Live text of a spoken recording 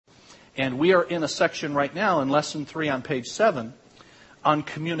And we are in a section right now in Lesson 3 on page 7 on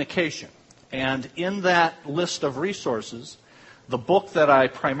communication. And in that list of resources, the book that I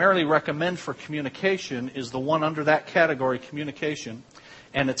primarily recommend for communication is the one under that category, communication,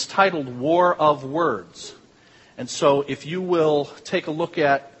 and it's titled War of Words. And so if you will take a look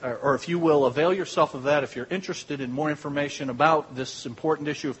at, or if you will avail yourself of that, if you're interested in more information about this important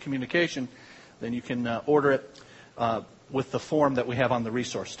issue of communication, then you can order it with the form that we have on the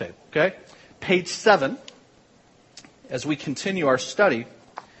resource table. Okay? Page 7, as we continue our study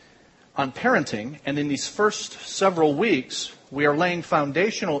on parenting, and in these first several weeks, we are laying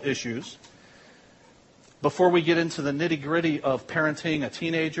foundational issues before we get into the nitty-gritty of parenting a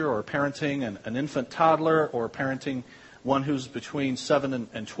teenager or parenting an infant toddler or parenting one who's between 7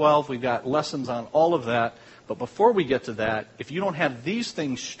 and 12. We've got lessons on all of that. But before we get to that, if you don't have these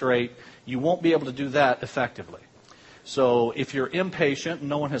things straight, you won't be able to do that effectively. So if you're impatient,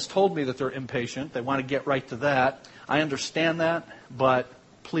 no one has told me that they're impatient, they want to get right to that. I understand that, but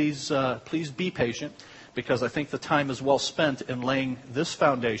please be patient, because I think the time is well spent in laying this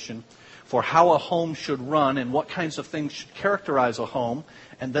foundation for how a home should run and what kinds of things should characterize a home,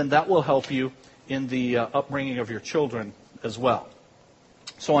 and then that will help you in the upbringing of your children as well.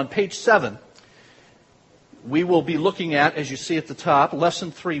 So on page 7, we will be looking at, as you see at the top,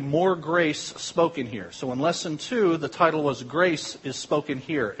 Lesson 3, More Grace Spoken Here. So in Lesson 2, the title was Grace is Spoken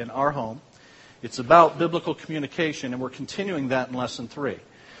Here in Our Home. It's about biblical communication, and we're continuing that in Lesson 3.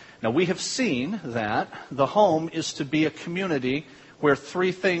 Now, we have seen that the home is to be a community where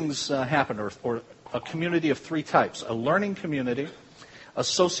three things happen, or a community of three types: a learning community, a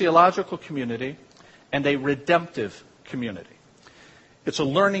sociological community, and a redemptive community. It's a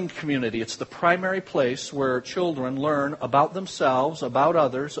learning community. It's the primary place where children learn about themselves, about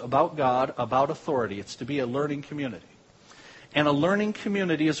others, about God, about authority. It's to be a learning community. And a learning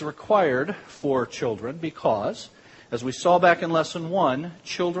community is required for children because, as we saw back in Lesson 1,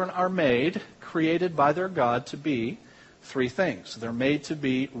 children are created by their God to be three things. They're made to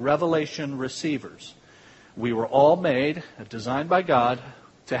be revelation receivers. We were all made, designed by God,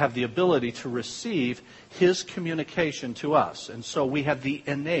 to have the ability to receive His communication to us. And so we have the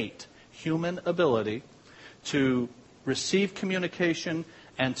innate human ability to receive communication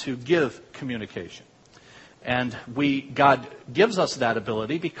and to give communication. And God gives us that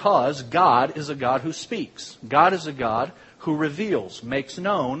ability because God is a God who speaks. God is a God who reveals, makes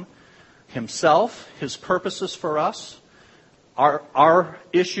known Himself, His purposes for us, our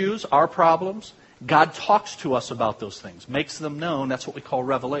issues, our problems. God talks to us about those things, makes them known. That's what we call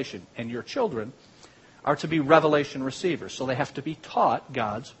revelation. And your children are to be revelation receivers, so they have to be taught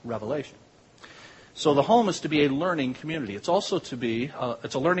God's revelation. So the home is to be a learning community. It's also to be,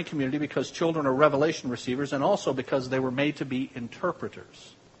 it's a learning community because children are revelation receivers, and also because they were made to be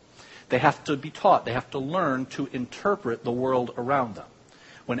interpreters. They have to be taught, they have to learn to interpret the world around them.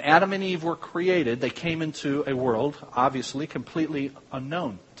 When Adam and Eve were created, they came into a world, obviously, completely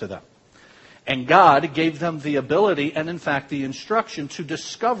unknown to them. And God gave them the ability and, in fact, the instruction to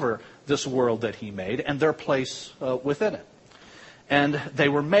discover this world that He made and their place within it. And they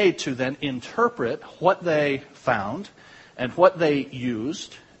were made to then interpret what they found and what they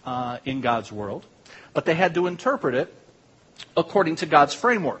used in God's world. But they had to interpret it according to God's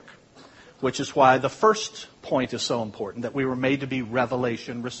framework, which is why the first point is so important, that we were made to be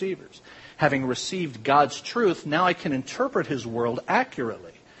revelation receivers. Having received God's truth, now I can interpret His world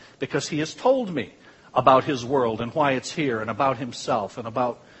accurately, because He has told me about His world and why it's here, and about Himself and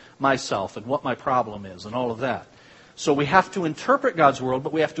about myself and what my problem is and all of that. So we have to interpret God's world,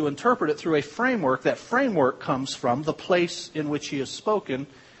 but we have to interpret it through a framework. That framework comes from the place in which He has spoken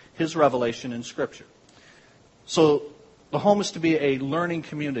His revelation in Scripture. So the home is to be a learning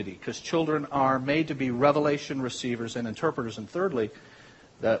community because children are made to be revelation receivers and interpreters. And thirdly,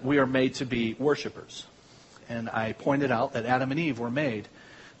 that we are made to be worshipers. And I pointed out that Adam and Eve were made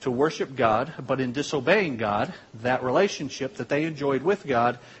to worship God, but in disobeying God, that relationship that they enjoyed with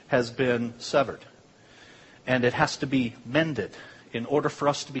God has been severed. And it has to be mended in order for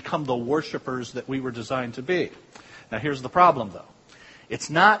us to become the worshipers that we were designed to be. Now here's the problem, though.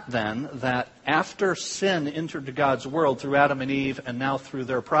 It's not then that after sin entered God's world through Adam and Eve and now through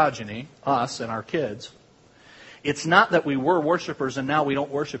their progeny, us and our kids, it's not that we were worshipers and now we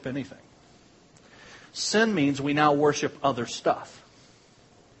don't worship anything. Sin means we now worship other stuff.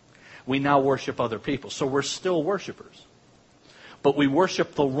 We now worship other people. So we're still worshipers. But we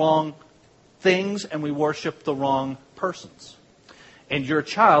worship the wrong things and we worship the wrong persons. And your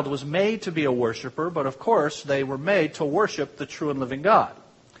child was made to be a worshiper, but of course they were made to worship the true and living God.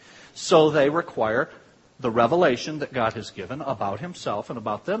 So they require the revelation that God has given about himself and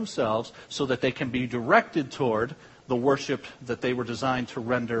about themselves so that they can be directed toward the worship that they were designed to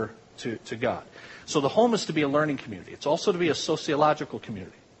render to God. So the home is to be a learning community. It's also to be a sociological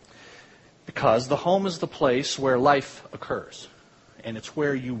community, because the home is the place where life occurs. And it's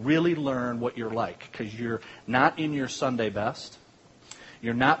where you really learn what you're like, because you're not in your Sunday best.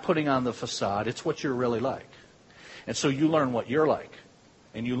 You're not putting on the facade. It's what you're really like. And so you learn what you're like,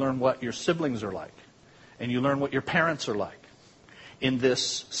 and you learn what your siblings are like, and you learn what your parents are like in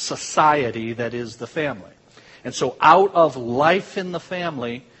this society that is the family. And so out of life in the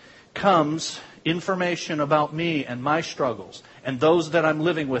family comes information about me and my struggles, and those that I'm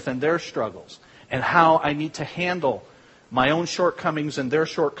living with and their struggles, and how I need to handle my own shortcomings and their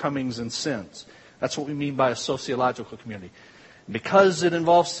shortcomings and sins. That's what we mean by a sociological community. Because it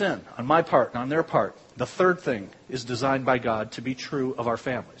involves sin on my part and on their part, the third thing is designed by God to be true of our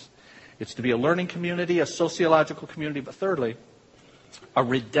families. It's to be a learning community, a sociological community, but thirdly, a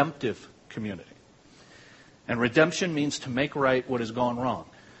redemptive community. And redemption means to make right what has gone wrong.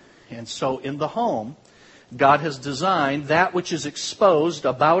 And so in the home, God has designed that which is exposed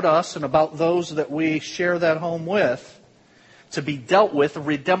about us and about those that we share that home with to be dealt with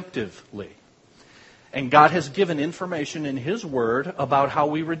redemptively. And God has given information in His Word about how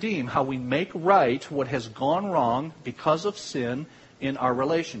we redeem, how we make right what has gone wrong because of sin in our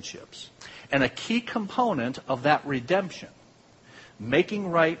relationships. And a key component of that redemption, making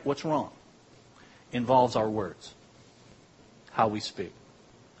right what's wrong, involves our words, how we speak.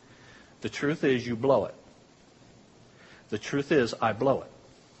 The truth is, you blow it. The truth is, I blow it.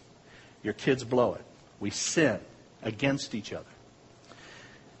 Your kids blow it. We sin against each other.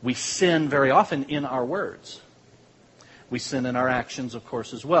 We sin very often in our words. We sin in our actions, of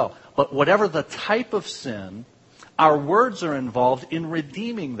course, as well. But whatever the type of sin, our words are involved in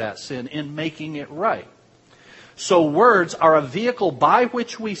redeeming that sin, in making it right. So words are a vehicle by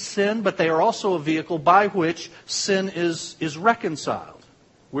which we sin, but they are also a vehicle by which sin is reconciled.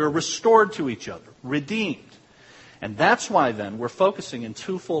 We're restored to each other, redeemed. And that's why then we're focusing in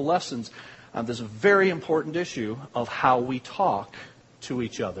 2 full lessons on this very important issue of how we talk to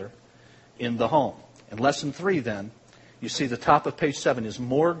each other in the home. In lesson 3 then, you see the top of page 7 is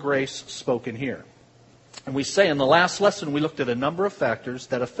more grace spoken here. And we say in the last lesson we looked at a number of factors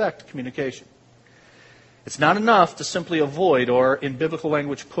that affect communication. It's not enough to simply avoid or, in biblical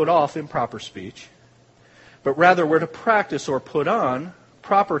language, put off improper speech, but rather we're to practice or put on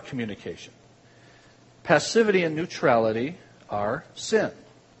proper communication. Passivity and neutrality are sin.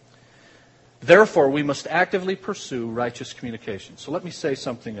 Therefore, we must actively pursue righteous communication. So let me say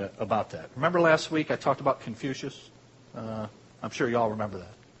something about that. Remember last week I talked about Confucius? I'm sure you all remember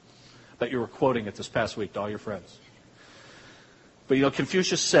that. Bet you were quoting it this past week to all your friends. But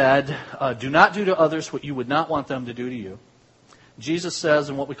Confucius said, do not do to others what you would not want them to do to you. Jesus says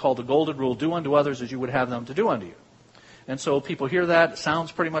in what we call the golden rule, do unto others as you would have them to do unto you. And so people hear that, it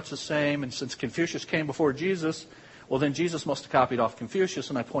sounds pretty much the same, and since Confucius came before Jesus, well then Jesus must have copied off Confucius,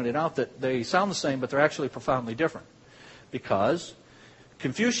 and I pointed out that they sound the same, but they're actually profoundly different. Because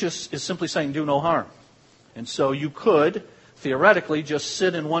Confucius is simply saying do no harm. And so you could, theoretically, just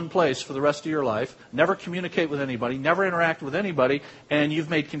sit in one place for the rest of your life, never communicate with anybody, never interact with anybody, and you've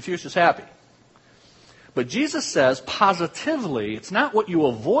made Confucius happy. But Jesus says positively, it's not what you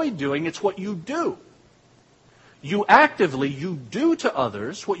avoid doing, it's what you do. You do to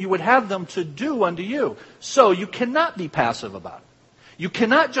others what you would have them to do unto you. So you cannot be passive about it. You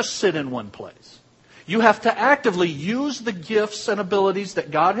cannot just sit in one place. You have to actively use the gifts and abilities that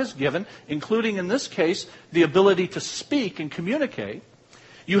God has given, including in this case, the ability to speak and communicate.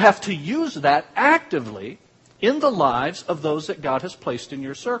 You have to use that actively in the lives of those that God has placed in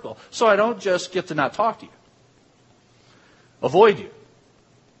your circle. So I don't just get to not talk to you, avoid you.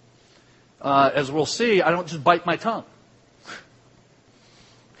 As we'll see, I don't just bite my tongue.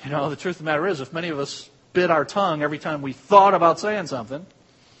 The truth of the matter is, if many of us bit our tongue every time we thought about saying something,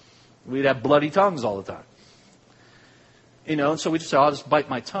 we'd have bloody tongues all the time. And so we just say, I'll just bite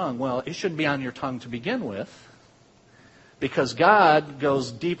my tongue. Well, it shouldn't be on your tongue to begin with, because God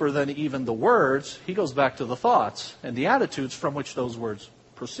goes deeper than even the words. He goes back to the thoughts and the attitudes from which those words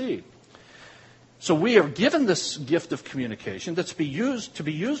proceed. So we are given this gift of communication that's to be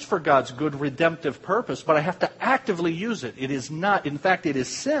used for God's good redemptive purpose, but I have to actively use it. It is not, in fact, it is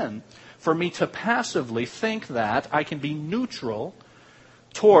sin for me to passively think that I can be neutral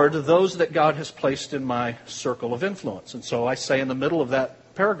toward those that God has placed in my circle of influence. And so I say in the middle of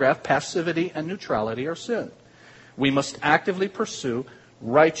that paragraph, passivity and neutrality are sin. We must actively pursue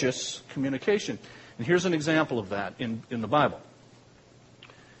righteous communication. And here's an example of that in the Bible.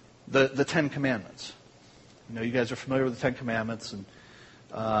 The Ten Commandments. You guys are familiar with the Ten Commandments, and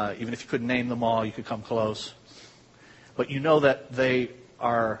even if you couldn't name them all, you could come close. But you know that they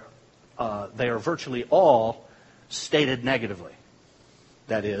are virtually all stated negatively.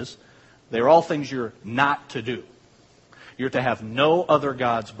 That is, they're all things you're not to do. You're to have no other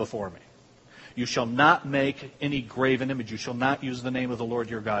gods before me. You shall not make any graven image. You shall not use the name of the Lord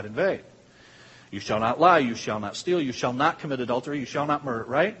your God in vain. You shall not lie. You shall not steal. You shall not commit adultery. You shall not murder.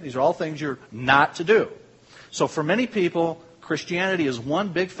 Right? These are all things you're not to do. So for many people, Christianity is one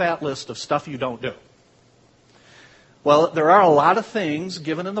big fat list of stuff you don't do. Well, there are a lot of things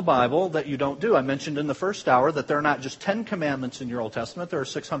given in the Bible that you don't do. I mentioned in the first hour that there are not just 10 commandments in your Old Testament, there are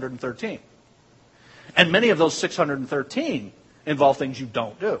 613. And many of those 613 involve things you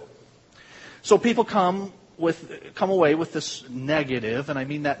don't do. So people come away with this negative, and I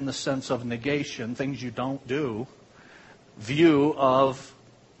mean that in the sense of negation, things you don't do, view of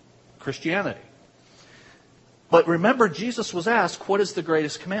Christianity. But remember, Jesus was asked, what is the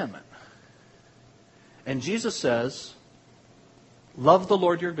greatest commandment? And Jesus says, love the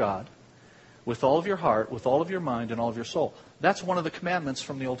Lord your God with all of your heart, with all of your mind, and all of your soul. That's one of the commandments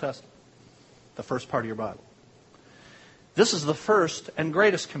from the Old Testament, the first part of your Bible. This is the first and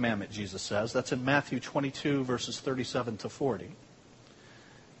greatest commandment, Jesus says. That's in Matthew 22, verses 37 to 40.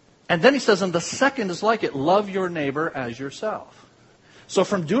 And then he says, and the second is like it, love your neighbor as yourself. So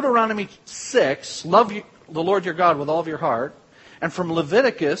from Deuteronomy 6, love the Lord your God with all of your heart. And from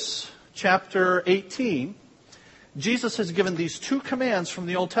Leviticus chapter 18, Jesus has given these two commands from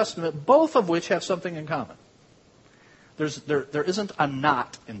the Old Testament, both of which have something in common. There isn't a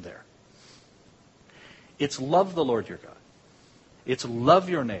not in there. It's love the Lord your God. It's love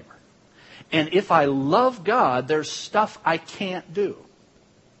your neighbor. And if I love God, there's stuff I can't do.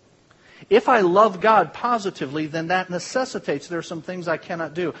 If I love God positively, then that necessitates there are some things I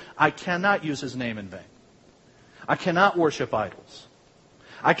cannot do. I cannot use His name in vain. I cannot worship idols.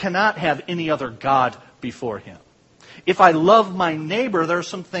 I cannot have any other God before Him. If I love my neighbor, there are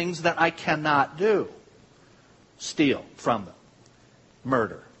some things that I cannot do. Steal from them.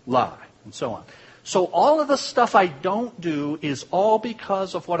 Murder. Lie. And so on. So all of the stuff I don't do is all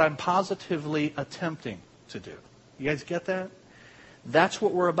because of what I'm positively attempting to do. You guys get that? That's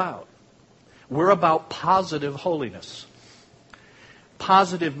what we're about. We're about positive holiness.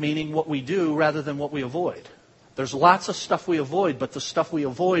 Positive meaning what we do rather than what we avoid. There's lots of stuff we avoid, but the stuff we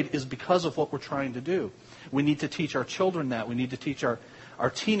avoid is because of what we're trying to do. We need to teach our children that. We need to teach our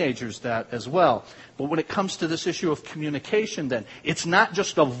teenagers that as well. But when it comes to this issue of communication, then, it's not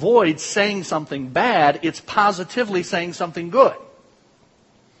just avoid saying something bad, it's positively saying something good.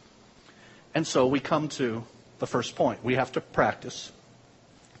 And so we come to the first point. We have to practice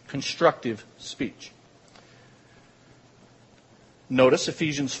constructive speech. Notice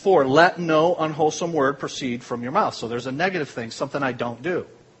Ephesians 4, let no unwholesome word proceed from your mouth. So there's a negative thing, something I don't do.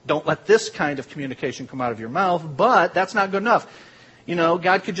 Don't let this kind of communication come out of your mouth, but that's not good enough.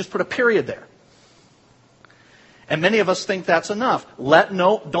 God could just put a period there. And many of us think that's enough.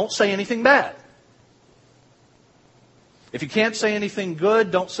 Don't say anything bad. If you can't say anything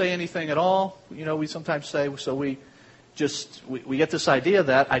good, don't say anything at all. We sometimes say, so we get this idea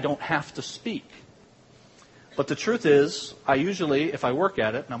that I don't have to speak. But the truth is, I usually, if I work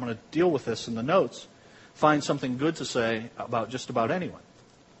at it, and I'm going to deal with this in the notes, find something good to say about just about anyone.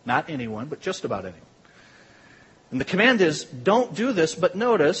 Not anyone, but just about anyone. And the command is, don't do this, but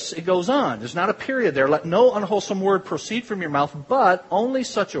notice, it goes on. There's not a period there. Let no unwholesome word proceed from your mouth, but only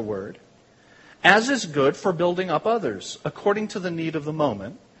such a word as is good for building up others, according to the need of the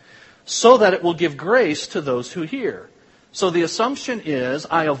moment, so that it will give grace to those who hear. So the assumption is,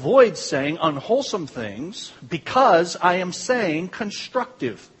 I avoid saying unwholesome things because I am saying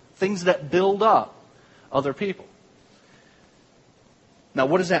constructive, things that build up other people. Now,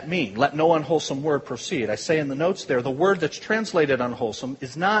 what does that mean? Let no unwholesome word proceed. I say in the notes there, the word that's translated unwholesome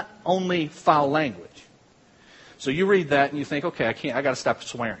is not only foul language. So you read that and you think, okay, I got to stop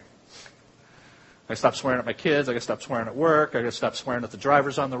swearing. I got to stop swearing at my kids. I got to stop swearing at work. I got to stop swearing at the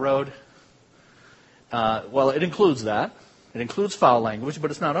drivers on the road. Well, it includes that. It includes foul language,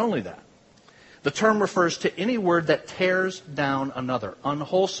 but it's not only that. The term refers to any word that tears down another.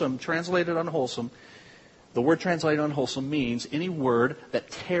 Unwholesome, translated unwholesome, the word translated unwholesome means any word that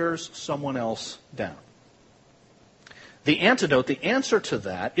tears someone else down. The antidote, the answer to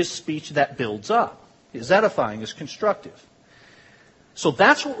that, is speech that builds up, is edifying, is constructive. So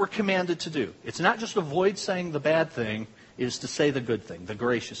that's what we're commanded to do. It's not just avoid saying the bad thing, it is to say the good thing, the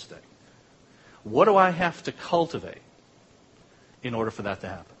gracious thing. What do I have to cultivate in order for that to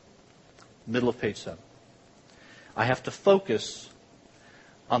happen? Middle of page 7. I have to focus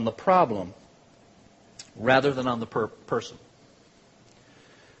on the problem rather than on the person.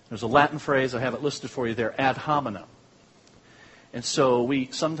 There's a Latin phrase, I have it listed for you there, ad hominem. And so we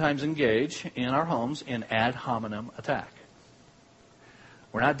sometimes engage in our homes in ad hominem attack.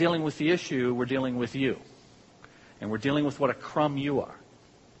 We're not dealing with the issue, we're dealing with you. And we're dealing with what a crumb you are.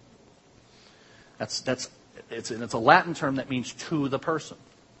 It's a Latin term that means to the person.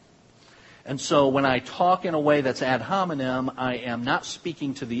 And so when I talk in a way that's ad hominem, I am not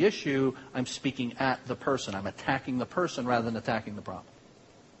speaking to the issue, I'm speaking at the person. I'm attacking the person rather than attacking the problem.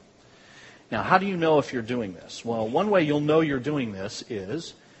 Now, how do you know if you're doing this? Well, one way you'll know you're doing this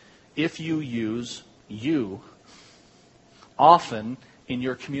is if you use you often in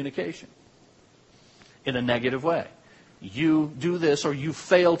your communication in a negative way. You do this or you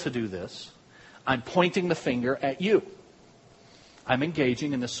fail to do this. I'm pointing the finger at you. I'm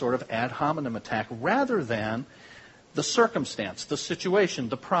engaging in this sort of ad hominem attack rather than the circumstance, the situation,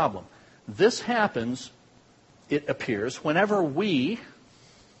 the problem. This happens, it appears, whenever we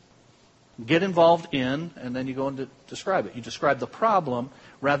get involved in, and then you go on to describe it. You describe the problem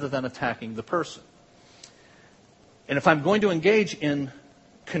rather than attacking the person. And if I'm going to engage in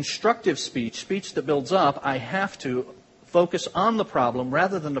constructive speech, speech that builds up, I have to focus on the problem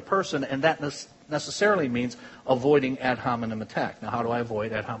rather than the person, and that necessarily means avoiding ad hominem attack. Now, how do I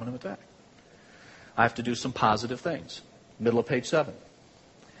avoid ad hominem attack? I have to do some positive things. Middle of page 7.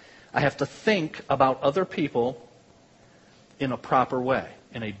 I have to think about other people in a proper way,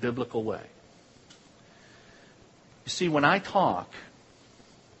 in a biblical way. You see, when you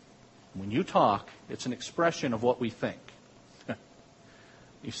talk, it's an expression of what we think.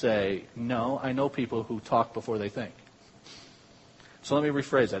 You say, no, I know people who talk before they think. So let me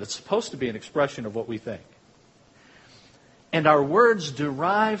rephrase that. It's supposed to be an expression of what we think. And our words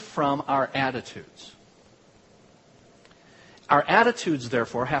derive from our attitudes. Our attitudes,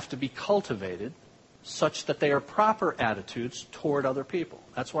 therefore, have to be cultivated such that they are proper attitudes toward other people.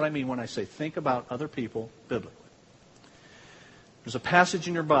 That's what I mean when I say think about other people biblically. There's a passage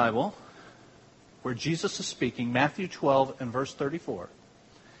in your Bible where Jesus is speaking, Matthew 12 and verse 34.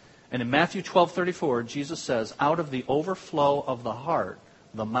 And in Matthew 12:34, Jesus says, out of the overflow of the heart,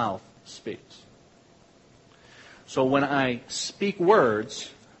 the mouth speaks. So when I speak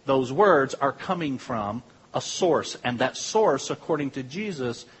words, those words are coming from a source. And that source, according to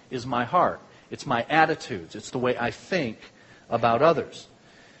Jesus, is my heart. It's my attitudes. It's the way I think about others.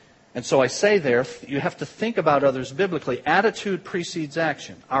 And so I say there, you have to think about others biblically. Attitude precedes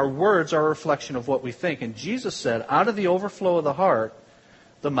action. Our words are a reflection of what we think. And Jesus said, out of the overflow of the heart,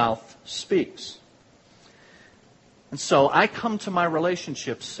 the mouth speaks. And so I come to my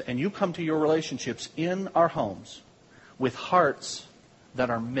relationships, and you come to your relationships in our homes with hearts that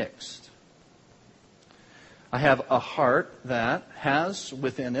are mixed. I have a heart that has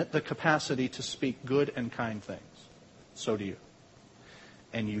within it the capacity to speak good and kind things. So do you.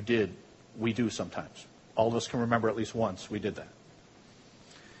 And you did. We do sometimes. All of us can remember at least once we did that.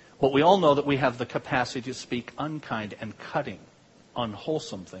 But we all know that we have the capacity to speak unkind and cutting,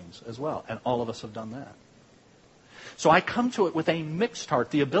 unwholesome things as well. And all of us have done that. So I come to it with a mixed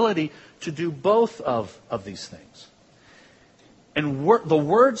heart, the ability to do both of these things. And the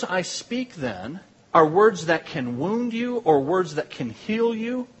words I speak then are words that can wound you or words that can heal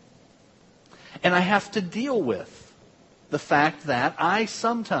you. And I have to deal with the fact that I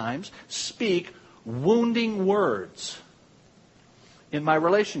sometimes speak wounding words in my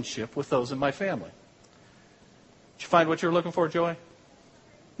relationship with those in my family. Did you find what you're looking for, Joey?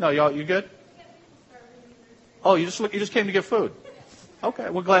 No, you good? Oh, you just came to get food. Okay,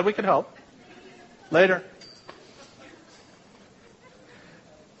 we're glad we could help. Later.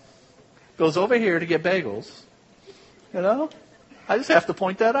 Goes over here to get bagels. You know? I just have to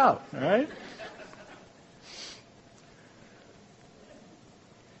point that out, all right?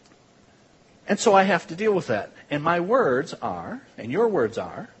 And so I have to deal with that. And my words are, and your words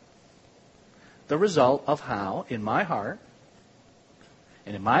are, the result of how, in my heart,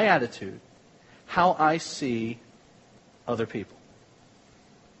 and in my attitude, how I see other people.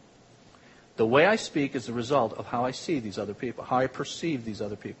 The way I speak is the result of how I see these other people, how I perceive these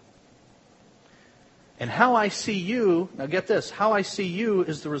other people. And how I see you, now get this, how I see you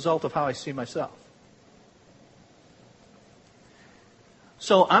is the result of how I see myself.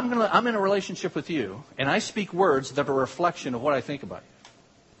 So I'm in a relationship with you, and I speak words that are a reflection of what I think about you.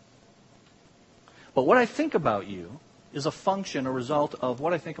 But what I think about you is a function, a result of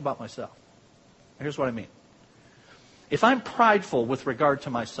what I think about myself. Here's what I mean. If I'm prideful with regard to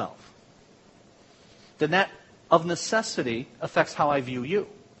myself, then that of necessity affects how I view you.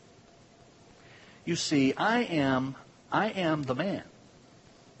 You see, I am the man.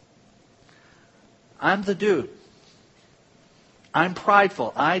 I'm the dude. I'm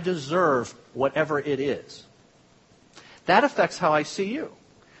prideful. I deserve whatever it is. That affects how I see you.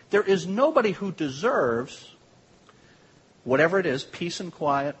 There is nobody who deserves whatever it is, peace and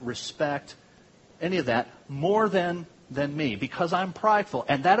quiet, respect, any of that, more than me, because I'm prideful.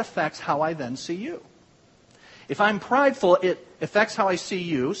 And that affects how I then see you. If I'm prideful, it affects how I see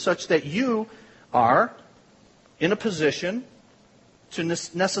you, such that you are in a position to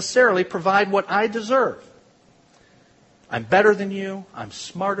necessarily provide what I deserve. I'm better than you. I'm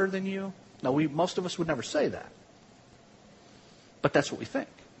smarter than you. Now, most of us would never say that. But that's what we think.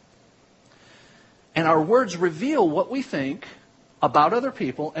 And our words reveal what we think about other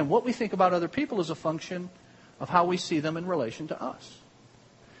people, and what we think about other people is a function of how we see them in relation to us.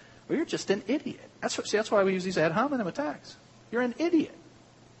 Well, you're just an idiot. That's why we use these ad hominem attacks. You're an idiot.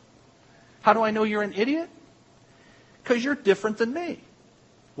 How do I know you're an idiot? Because you're different than me.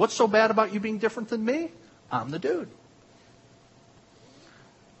 What's so bad about you being different than me? I'm the dude.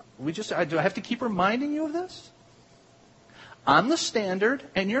 Do I have to keep reminding you of this? I'm the standard,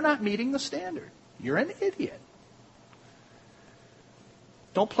 and you're not meeting the standard. You're an idiot.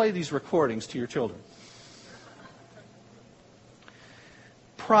 Don't play these recordings to your children.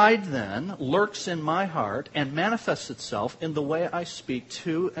 Pride, then, lurks in my heart and manifests itself in the way I speak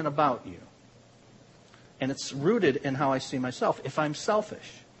to and about you. And it's rooted in how I see myself. If I'm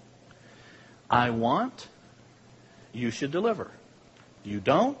selfish, I want, you should deliver. You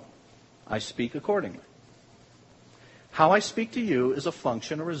don't, I speak accordingly. How I speak to you is a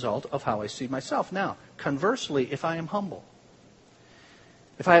function, a result of how I see myself. Now, conversely, if I am humble,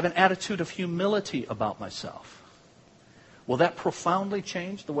 if I have an attitude of humility about myself, will that profoundly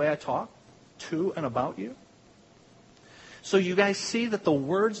change the way I talk to and about you? So you guys see that the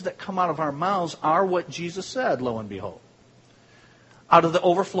words that come out of our mouths are what Jesus said, lo and behold. Out of the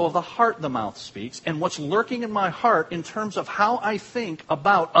overflow of the heart, the mouth speaks. And what's lurking in my heart in terms of how I think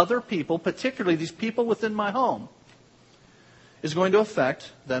about other people, particularly these people within my home, is going to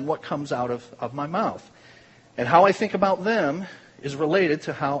affect then what comes out of my mouth. And how I think about them is related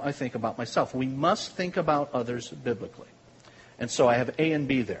to how I think about myself. We must think about others biblically. And so I have A and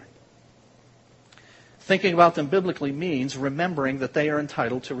B there. Thinking about them biblically means remembering that they are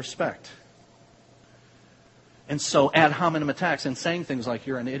entitled to respect. And so ad hominem attacks and saying things like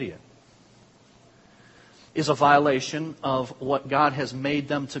you're an idiot is a violation of what God has made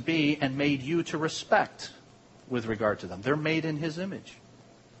them to be and made you to respect with regard to them. They're made in His image.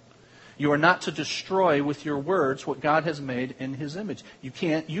 You are not to destroy with your words what God has made in His image. You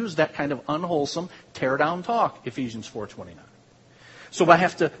can't use that kind of unwholesome, tear-down talk, Ephesians 4:29. So I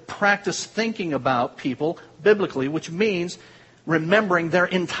have to practice thinking about people biblically, which means remembering they're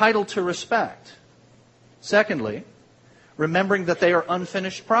entitled to respect. Secondly, remembering that they are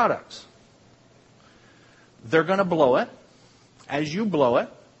unfinished products. They're going to blow it as you blow it.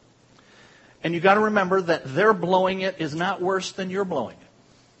 And you've got to remember that their blowing it is not worse than your blowing it.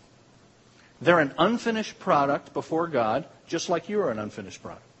 They're an unfinished product before God, just like you are an unfinished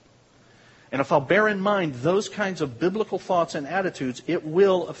product. And if I'll bear in mind those kinds of biblical thoughts and attitudes, it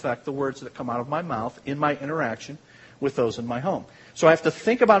will affect the words that come out of my mouth in my interaction with those in my home. So I have to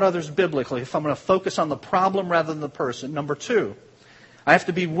think about others biblically if I'm going to focus on the problem rather than the person. Number two, I have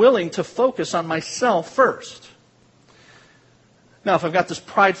to be willing to focus on myself first. Now, if I've got this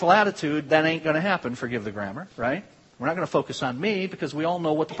prideful attitude, that ain't going to happen, forgive the grammar, right? We're not going to focus on me because we all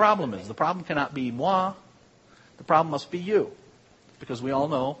know what the problem is. The problem cannot be moi. The problem must be you because we all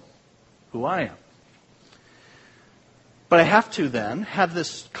know who I am. But I have to then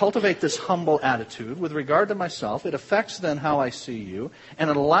cultivate this humble attitude with regard to myself. It affects then how I see you, and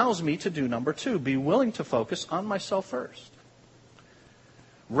it allows me to do number two, be willing to focus on myself first.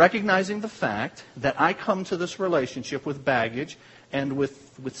 Recognizing the fact that I come to this relationship with baggage and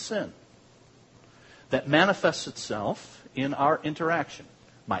with sin that manifests itself in our interaction.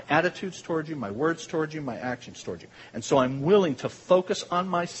 My attitudes toward you, my words toward you, my actions toward you. And so I'm willing to focus on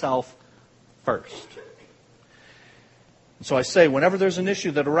myself first. And so I say, whenever there's an issue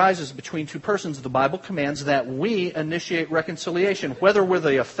that arises between two persons, the Bible commands that we initiate reconciliation, whether we're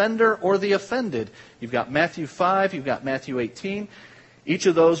the offender or the offended. You've got Matthew 5, you've got Matthew 18. Each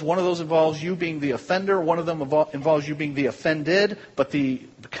of those, one of those involves you being the offender, one of them involves you being the offended, but the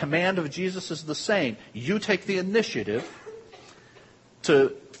command of Jesus is the same. You take the initiative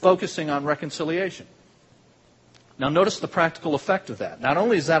to focusing on reconciliation. Now notice the practical effect of that. Not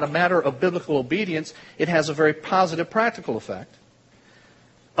only is that a matter of biblical obedience, it has a very positive practical effect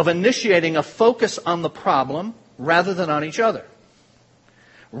of initiating a focus on the problem rather than on each other.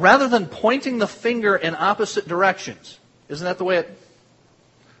 Rather than pointing the finger in opposite directions. Isn't that the way it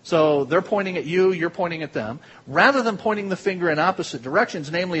So they're pointing at you, you're pointing at them. Rather than pointing the finger in opposite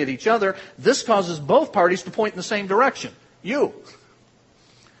directions, namely at each other, this causes both parties to point in the same direction. You.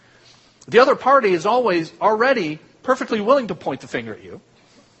 The other party is always already perfectly willing to point the finger at you.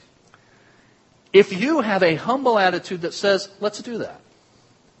 If you have a humble attitude that says, let's do that.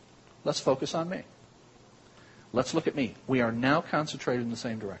 Let's focus on me. Let's look at me. We are now concentrated in the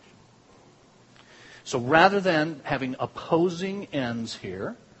same direction. So rather than having opposing ends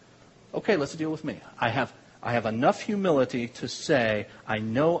here, okay, let's deal with me. I have enough humility to say, I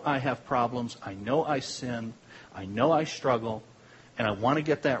know I have problems, I know I sin, I know I struggle, and I want to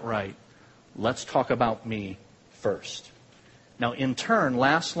get that right. Let's talk about me first. Now, in turn,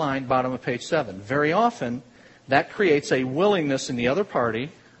 last line, bottom of page 7. Very often, that creates a willingness in the other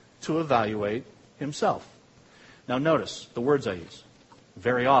party to evaluate himself. Now, notice the words I use.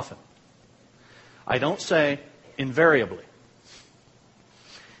 Very often. I don't say invariably.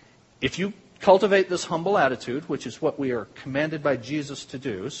 If you cultivate this humble attitude, which is what we are commanded by Jesus to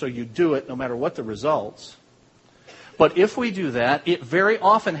do, so you do it no matter what the results. But if we do that, it very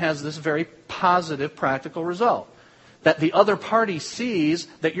often has this very positive practical result. That the other party sees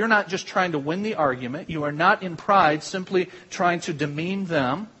that you're not just trying to win the argument, you are not in pride simply trying to demean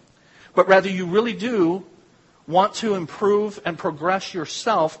them, but rather you really do want to improve and progress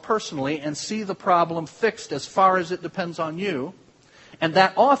yourself personally and see the problem fixed as far as it depends on you. And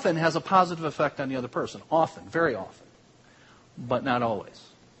that often has a positive effect on the other person. Often, very often. But not always.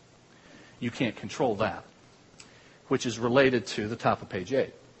 You can't control that. Which is related to the top of page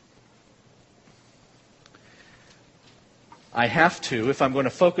 8. I have to, if I'm going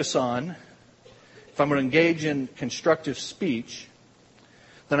to engage in constructive speech,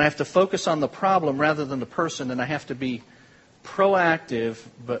 then I have to focus on the problem rather than the person, and I have to be proactive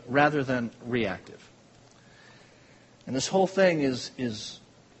but rather than reactive. And this whole thing is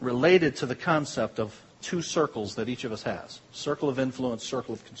related to the concept of two circles that each of us has. Circle of influence,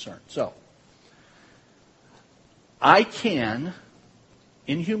 circle of concern. So, I can,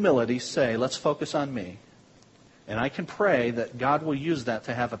 in humility, say, let's focus on me. And I can pray that God will use that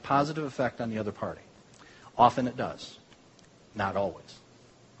to have a positive effect on the other party. Often it does. Not always.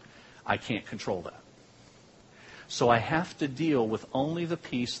 I can't control that. So I have to deal with only the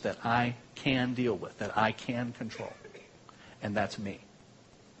piece that I can deal with, that I can control. And that's me.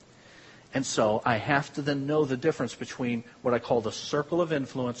 And so I have to then know the difference between what I call the circle of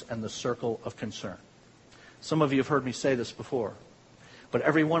influence and the circle of concern. Some of you have heard me say this before. But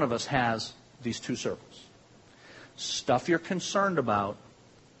every one of us has these two circles. Stuff you're concerned about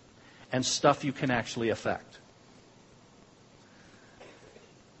and stuff you can actually affect.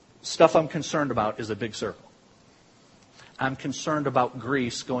 Stuff I'm concerned about is a big circle. I'm concerned about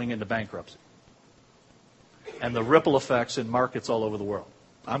Greece going into bankruptcy and the ripple effects in markets all over the world.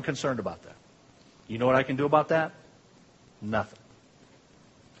 I'm concerned about that. You know what I can do about that? Nothing.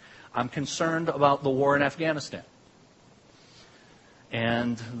 I'm concerned about the war in Afghanistan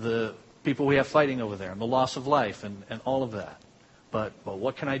and the people we have fighting over there and the loss of life and all of that. But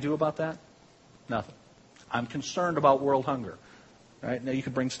what can I do about that? Nothing. I'm concerned about world hunger. Right? Now you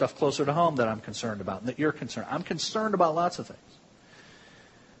can bring stuff closer to home that I'm concerned about and that you're concerned. I'm concerned about lots of things.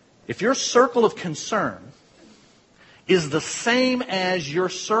 If your circle of concern is the same as your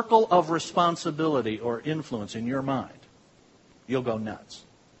circle of responsibility or influence in your mind, you'll go nuts.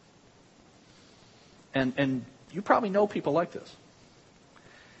 And you probably know people like this.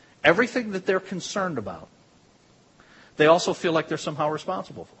 Everything that they're concerned about, they also feel like they're somehow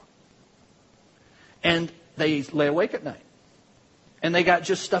responsible for. And they lay awake at night. And they got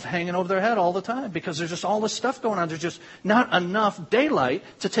just stuff hanging over their head all the time because there's just all this stuff going on. There's just not enough daylight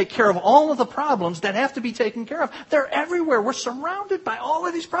to take care of all of the problems that have to be taken care of. They're everywhere. We're surrounded by all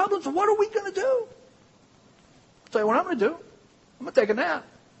of these problems. What are we going to do? I'll tell you what I'm going to do. I'm going to take a nap.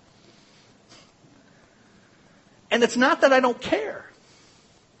 And it's not that I don't care.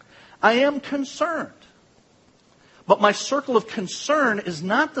 I am concerned. But my circle of concern is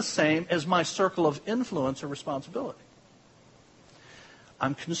not the same as my circle of influence or responsibility.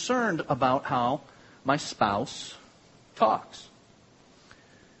 I'm concerned about how my spouse talks.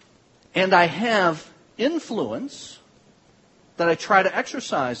 And I have influence that I try to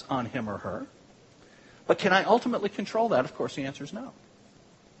exercise on him or her. But can I ultimately control that? Of course, the answer is no.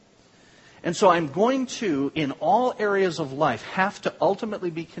 And so I'm going to, in all areas of life, have to ultimately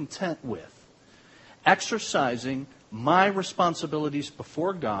be content with exercising my responsibilities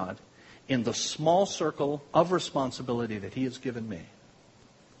before God in the small circle of responsibility that He has given me.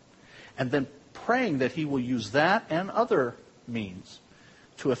 And then praying that He will use that and other means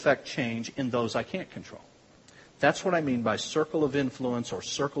to effect change in those I can't control. That's what I mean by circle of influence or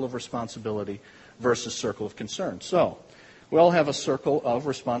circle of responsibility versus circle of concern. So, we all have a circle of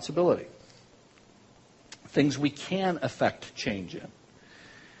responsibility. Things we can affect change in.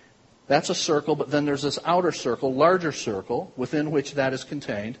 That's a circle, but then there's this outer circle, larger circle, within which that is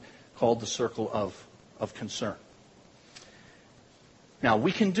contained, called the circle of concern. Now,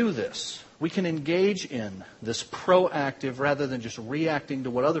 we can do this. We can engage in this proactive, rather than just reacting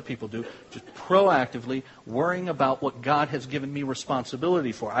to what other people do, just proactively worrying about what God has given me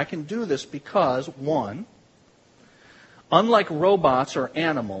responsibility for. I can do this because, one, unlike robots or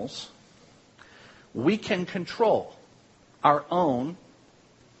animals, we can control our own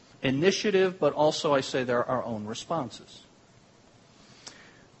initiative, but also, I say, there are our own responses.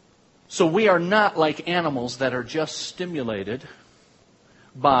 So we are not like animals that are just stimulated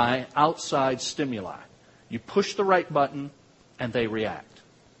by outside stimuli. You push the right button and they react.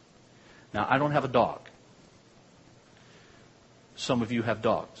 Now, I don't have a dog. Some of you have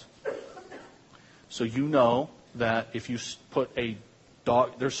dogs. So you know that if you put a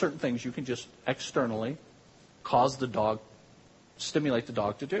dog, there's certain things you can just externally cause the dog, stimulate the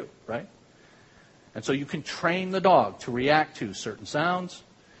dog to do, right? And so you can train the dog to react to certain sounds,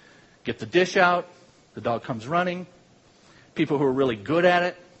 get the dish out, the dog comes running. People who are really good at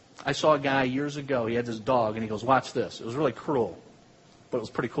it. I saw a guy years ago, he had this dog, and he goes, watch this. It was really cruel, but it was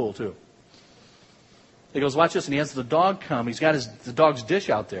pretty cool too. He goes, watch this, and he has the dog come. He's got the dog's dish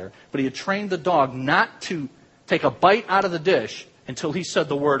out there, but he had trained the dog not to take a bite out of the dish until he said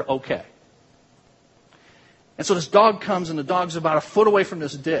the word okay. And so this dog comes, and the dog's about a foot away from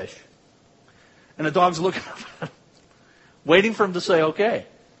this dish. And the dog's looking up at him, waiting for him to say okay.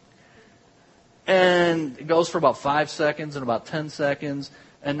 And it goes for about 5 seconds and about 10 seconds.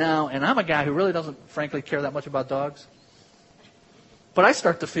 And I'm a guy who really doesn't, frankly, care that much about dogs. But I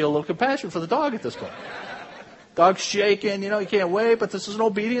start to feel a little compassion for the dog at this point. Dog's shaking, you can't wait, but this is an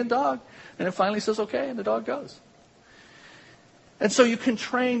obedient dog. And it finally says okay, and the dog goes. And so you can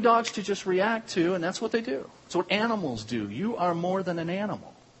train dogs to just react to, and that's what they do. It's what animals do. You are more than an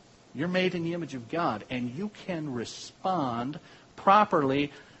animal. You're made in the image of God, and you can respond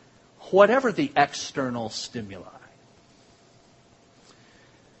properly whatever the external stimuli.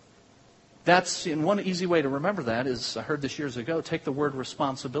 And one easy way to remember that is, I heard this years ago, take the word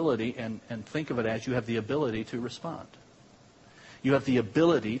responsibility and think of it as you have the ability to respond. You have the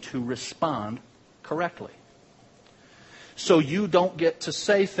ability to respond correctly. So you don't get to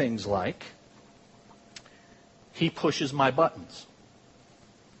say things like, he pushes my buttons.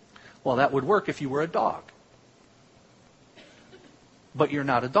 Well, that would work if you were a dog. But you're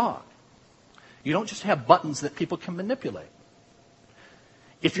not a dog. You don't just have buttons that people can manipulate.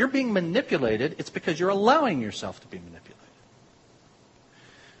 If you're being manipulated, it's because you're allowing yourself to be manipulated.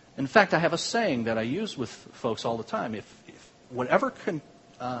 In fact, I have a saying that I use with folks all the time. If whatever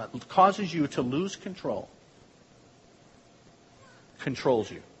causes you to lose control, controls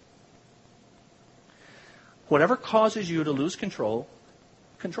you. Whatever causes you to lose control,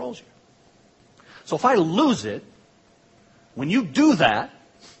 controls you. So if I lose it, when you do that,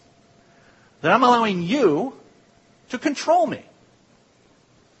 then I'm allowing you to control me.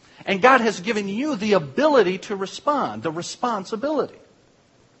 And God has given you the ability to respond, the responsibility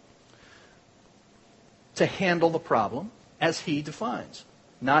to handle the problem as He defines,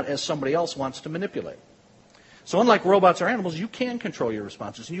 not as somebody else wants to manipulate. So unlike robots or animals, you can control your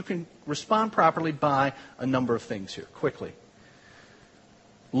responses, and you can respond properly by a number of things here, quickly.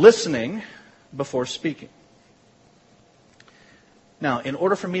 Listening before speaking. Now, in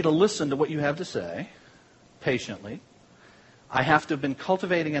order for me to listen to what you have to say patiently, I have to have been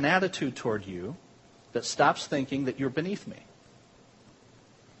cultivating an attitude toward you that stops thinking that you're beneath me.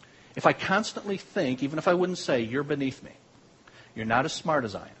 If I constantly think, even if I wouldn't say, you're beneath me, you're not as smart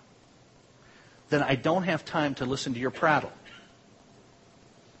as I am, then I don't have time to listen to your prattle.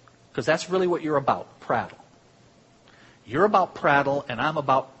 Because that's really what you're about, prattle. You're about prattle, and I'm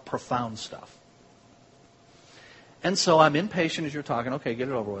about profound stuff. And so I'm impatient as you're talking. Okay, get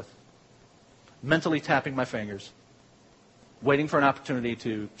it over with. Mentally tapping my fingers, waiting for an opportunity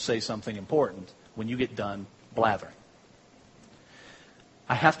to say something important when you get done blathering.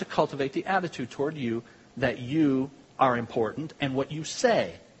 I have to cultivate the attitude toward you that you are important and what you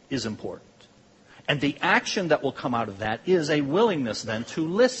say is important. And the action that will come out of that is a willingness then to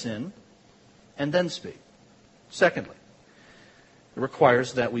listen and then speak. Secondly, it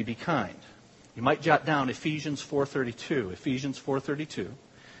requires that we be kind. You might jot down Ephesians 4:32. Ephesians 4:32.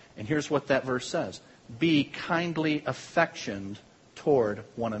 And here's what that verse says. Be kindly affectioned toward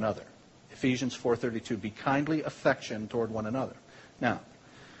one another. Ephesians 4:32. Be kindly affectioned toward one another. Now,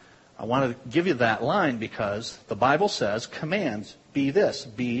 I want to give you that line because the Bible says, commands, be this,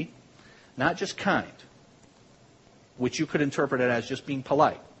 be not just kind, which you could interpret it as just being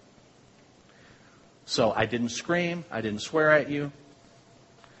polite. So I didn't scream, I didn't swear at you.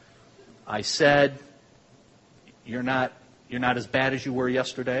 I said, you're not as bad as you were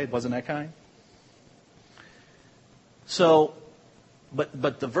yesterday. Wasn't that kind? So,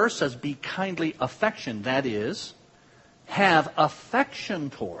 but the verse says, be kindly affectioned. That is, have affection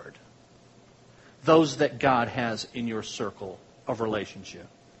toward those that God has in your circle of relationship,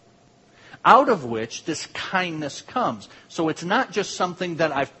 out of which this kindness comes. So it's not just something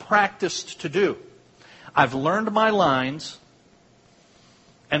that I've practiced to do. I've learned my lines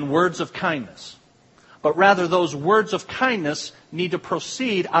and words of kindness. But rather, those words of kindness need to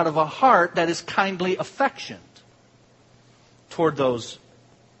proceed out of a heart that is kindly affectioned toward those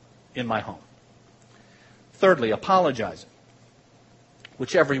in my home. Thirdly, apologizing,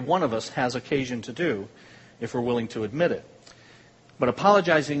 which every one of us has occasion to do if we're willing to admit it. But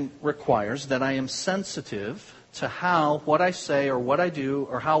apologizing requires that I am sensitive to how what I say or what I do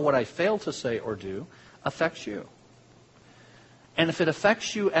or how what I fail to say or do affects you. And if it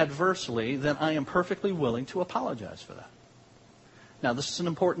affects you adversely, then I am perfectly willing to apologize for that. Now, this is an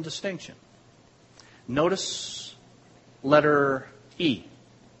important distinction. Notice letter E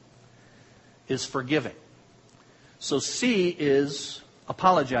is forgiving. So C is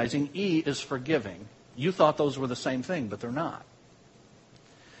apologizing, E is forgiving. You thought those were the same thing, but they're not.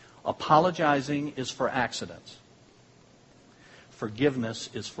 Apologizing is for accidents. Forgiveness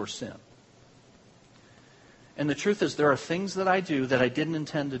is for sin. And the truth is, there are things that I do that I didn't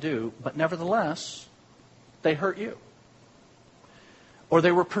intend to do, but nevertheless, they hurt you. Or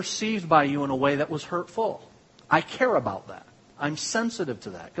they were perceived by you in a way that was hurtful. I care about that. I'm sensitive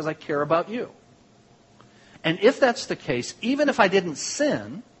to that because I care about you. And if that's the case, even if I didn't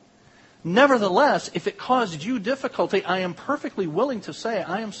sin, nevertheless, if it caused you difficulty, I am perfectly willing to say,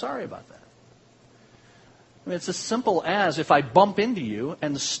 I am sorry about that. I mean, it's as simple as if I bump into you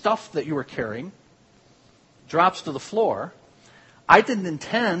and the stuff that you were carrying drops to the floor. I didn't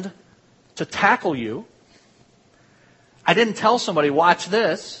intend to tackle you. I didn't tell somebody, watch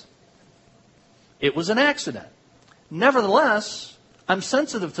this. It was an accident. Nevertheless, I'm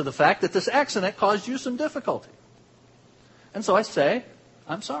sensitive to the fact that this accident caused you some difficulty. And so I say,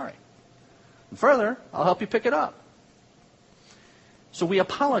 I'm sorry. And further, I'll help you pick it up. So we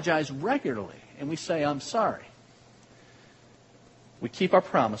apologize regularly and we say, I'm sorry. We keep our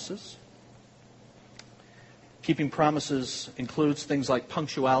promises. Keeping promises includes things like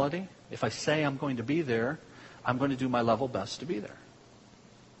punctuality. If I say I'm going to be there, I'm going to do my level best to be there.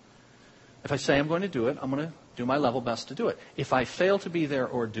 If I say I'm going to do it, I'm going to do my level best to do it. If I fail to be there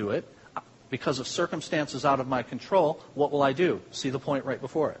or do it, because of circumstances out of my control, what will I do? See the point right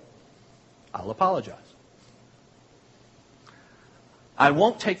before it. I'll apologize. I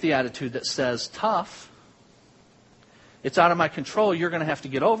won't take the attitude that says, tough. It's out of my control. You're going to have to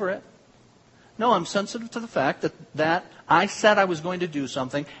get over it. No, I'm sensitive to the fact that I said I was going to do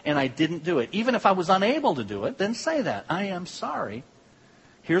something and I didn't do it. Even if I was unable to do it, then say that. I am sorry.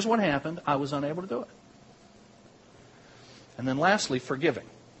 Here's what happened. I was unable to do it. And then lastly, forgiving.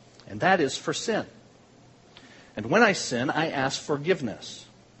 And that is for sin. And when I sin, I ask forgiveness.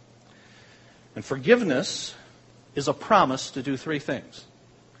 And forgiveness is a promise to do three things.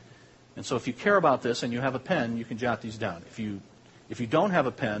 And so if you care about this and you have a pen, you can jot these down. If you don't have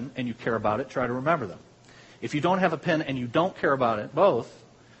a pen and you care about it, try to remember them. If you don't have a pen and you don't care about it, both,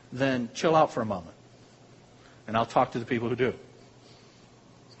 then chill out for a moment. And I'll talk to the people who do.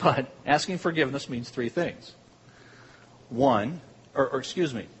 But asking forgiveness means three things.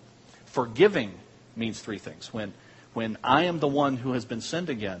 Forgiving means three things. When I am the one who has been sinned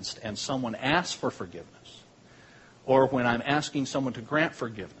against and someone asks for forgiveness, or when I'm asking someone to grant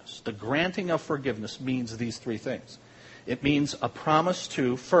forgiveness, the granting of forgiveness means these three things. It means a promise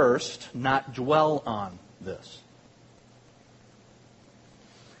to, first, not dwell on this.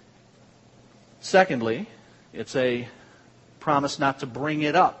 Secondly, it's a promise not to bring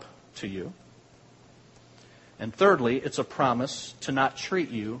it up to you. And thirdly, it's a promise to not treat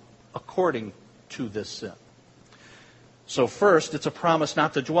you according to this sin. So first, it's a promise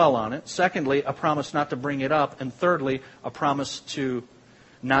not to dwell on it. Secondly, a promise not to bring it up. And thirdly, a promise to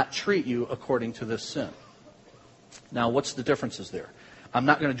not treat you according to this sin. Now, what's the differences there? I'm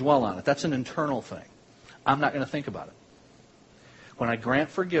not going to dwell on it. That's an internal thing. I'm not going to think about it. When I grant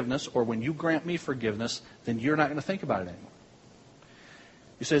forgiveness, or when you grant me forgiveness, then you're not going to think about it anymore.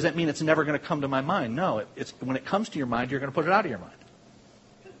 You say, does that mean it's never going to come to my mind? No, when it comes to your mind, you're going to put it out of your mind.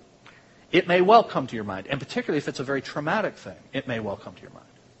 It may well come to your mind, and particularly if it's a very traumatic thing, it may well come to your mind.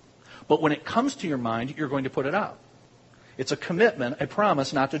 But when it comes to your mind, you're going to put it out. It's a commitment, a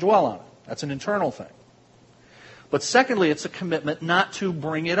promise not to dwell on it. That's an internal thing. But secondly, it's a commitment not to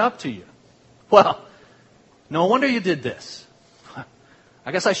bring it up to you. Well, no wonder you did this.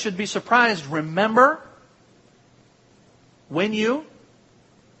 I guess I should be surprised. Remember when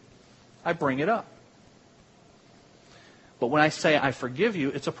I bring it up. But when I say I forgive you,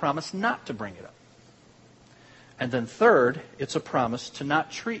 it's a promise not to bring it up. And then third, it's a promise to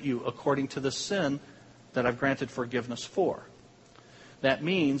not treat you according to the sin that I've granted forgiveness for. That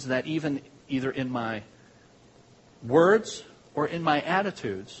means that either in my words or in my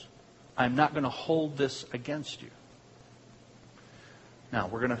attitudes, I'm not going to hold this against you. Now,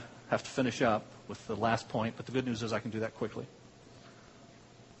 we're going to have to finish up with the last point, but the good news is I can do that quickly.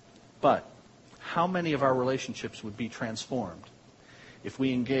 But how many of our relationships would be transformed if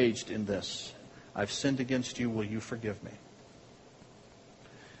we engaged in this? I've sinned against you, will you forgive me?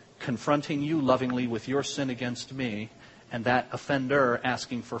 Confronting you lovingly with your sin against me, and that offender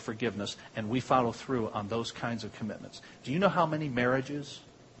asking for forgiveness, and we follow through on those kinds of commitments. Do you know how many marriages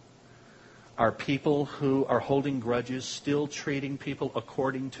are people who are holding grudges, still treating people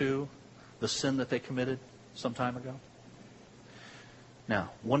according to the sin that they committed some time ago?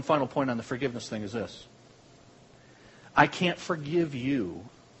 Now, one final point on the forgiveness thing is this. I can't forgive you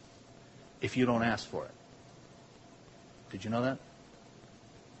if you don't ask for it. Did you know that?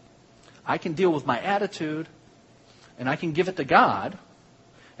 I can deal with my attitude, and I can give it to God.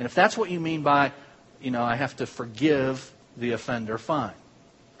 And if that's what you mean by, I have to forgive the offender, fine.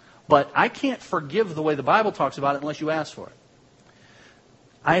 But I can't forgive the way the Bible talks about it unless you ask for it.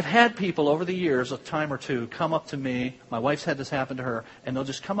 I've had people over the years, a time or two, come up to me. My wife's had this happen to her, and they'll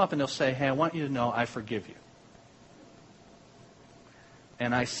just come up and they'll say, hey, I want you to know I forgive you.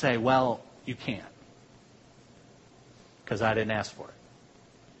 And I say, well, you can't. Because I didn't ask for it.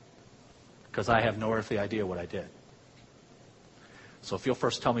 Because I have no earthly idea what I did. So if you'll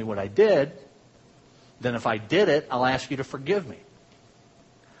first tell me what I did, then if I did it, I'll ask you to forgive me.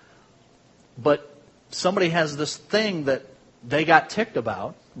 But somebody has this thing that they got ticked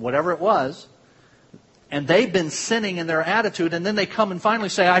about, whatever it was, and they've been sinning in their attitude, and then they come and finally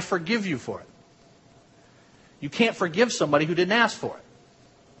say, I forgive you for it. You can't forgive somebody who didn't ask for it.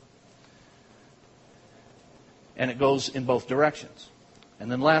 And it goes in both directions.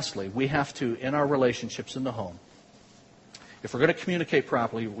 And then lastly, we have to, in our relationships in the home, if we're going to communicate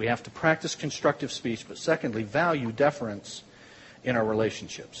properly, we have to practice constructive speech, but secondly, value deference in our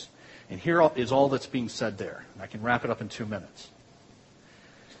relationships. And here is all that's being said there. And I can wrap it up in 2 minutes.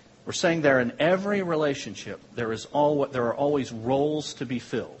 We're saying there in every relationship, there are always roles to be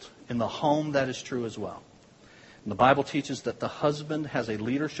filled. In the home, that is true as well. And the Bible teaches that the husband has a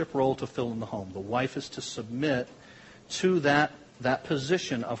leadership role to fill in the home. The wife is to submit to that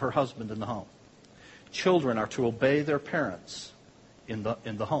position of her husband in the home. Children are to obey their parents in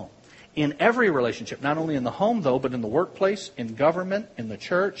the home. In every relationship, not only in the home though, but in the workplace, in government, in the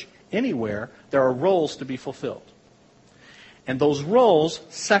church, anywhere, there are roles to be fulfilled. And those roles,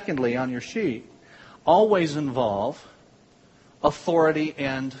 secondly on your sheet, always involve authority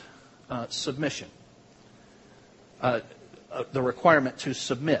and submission. The requirement to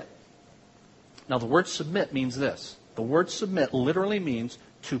submit. Now the word submit means this. The word submit literally means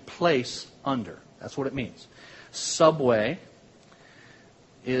to place under. That's what it means. Subway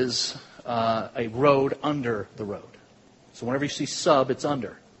is a road under the road. So whenever you see sub, it's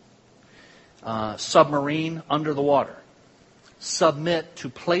under. Submarine, under the water. Submit, to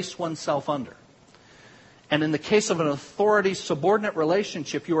place oneself under. And in the case of an authority-subordinate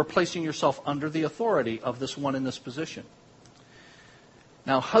relationship, you are placing yourself under the authority of this one in this position.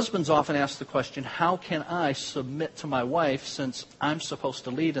 Now, husbands often ask the question, how can I submit to my wife since I'm supposed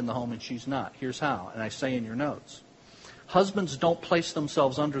to lead in the home and she's not? Here's how, and I say in your notes. Husbands don't place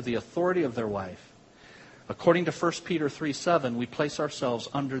themselves under the authority of their wife. According to 1 Peter 3:7, we place ourselves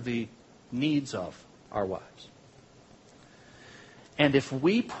under the needs of our wives. And if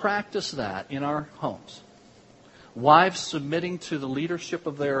we practice that in our homes, wives submitting to the leadership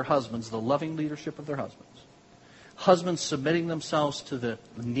of their husbands, the loving leadership of their husbands, husbands submitting themselves to the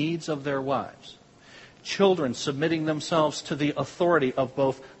needs of their wives, children submitting themselves to the authority of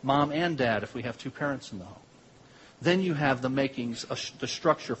both mom and dad if we have two parents in the home, then you have the makings, the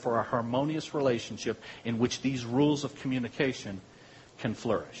structure for a harmonious relationship in which these rules of communication can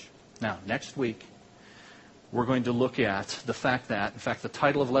flourish. Now, next week, we're going to look at the fact that, in fact, the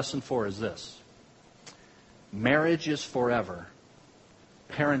title of Lesson 4 is this: Marriage is forever,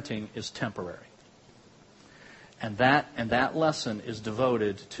 parenting is temporary. And that lesson is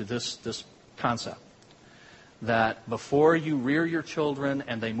devoted to this concept. that before you rear your children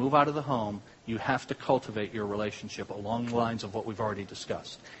and they move out of the home, you have to cultivate your relationship along the lines of what we've already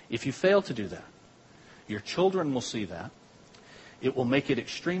discussed. If you fail to do that, your children will see that. It will make it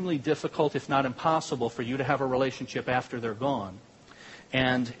extremely difficult, if not impossible, for you to have a relationship after they're gone.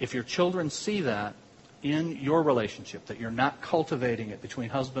 And if your children see that in your relationship, that you're not cultivating it between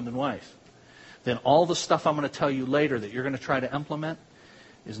husband and wife, then all the stuff I'm going to tell you later that you're going to try to implement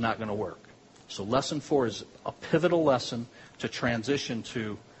is not going to work. So lesson 4 is a pivotal lesson to transition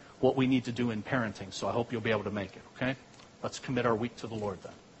to what we need to do in parenting. So I hope you'll be able to make it, okay? Let's commit our week to the Lord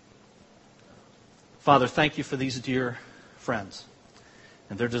then. Father, thank you for these dear friends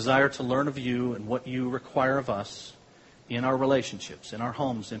and their desire to learn of you and what you require of us in our relationships, in our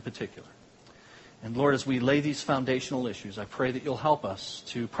homes in particular. And Lord, as we lay these foundational issues, I pray that you'll help us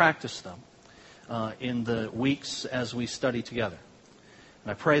to practice them in the weeks as we study together. And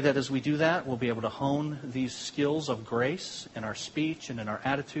I pray that as we do that, we'll be able to hone these skills of grace in our speech and in our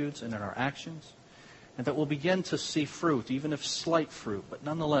attitudes and in our actions, and that we'll begin to see fruit, even if slight fruit, but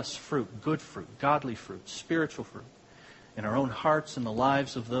nonetheless fruit, good fruit, godly fruit, spiritual fruit, in our own hearts and the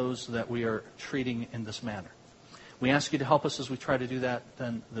lives of those that we are treating in this manner. We ask you to help us as we try to do that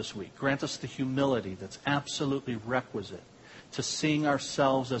then this week. Grant us the humility that's absolutely requisite to seeing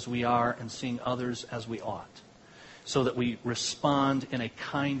ourselves as we are and seeing others as we ought, so that we respond in a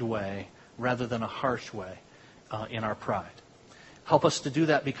kind way rather than a harsh way in our pride. Help us to do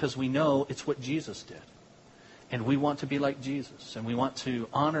that because we know it's what Jesus did. And we want to be like Jesus, and we want to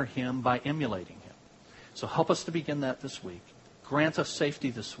honor him by emulating him. So help us to begin that this week. Grant us safety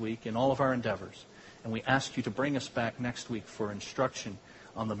this week in all of our endeavors. And we ask you to bring us back next week for instruction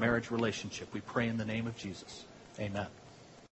on the marriage relationship. We pray in the name of Jesus. Amen.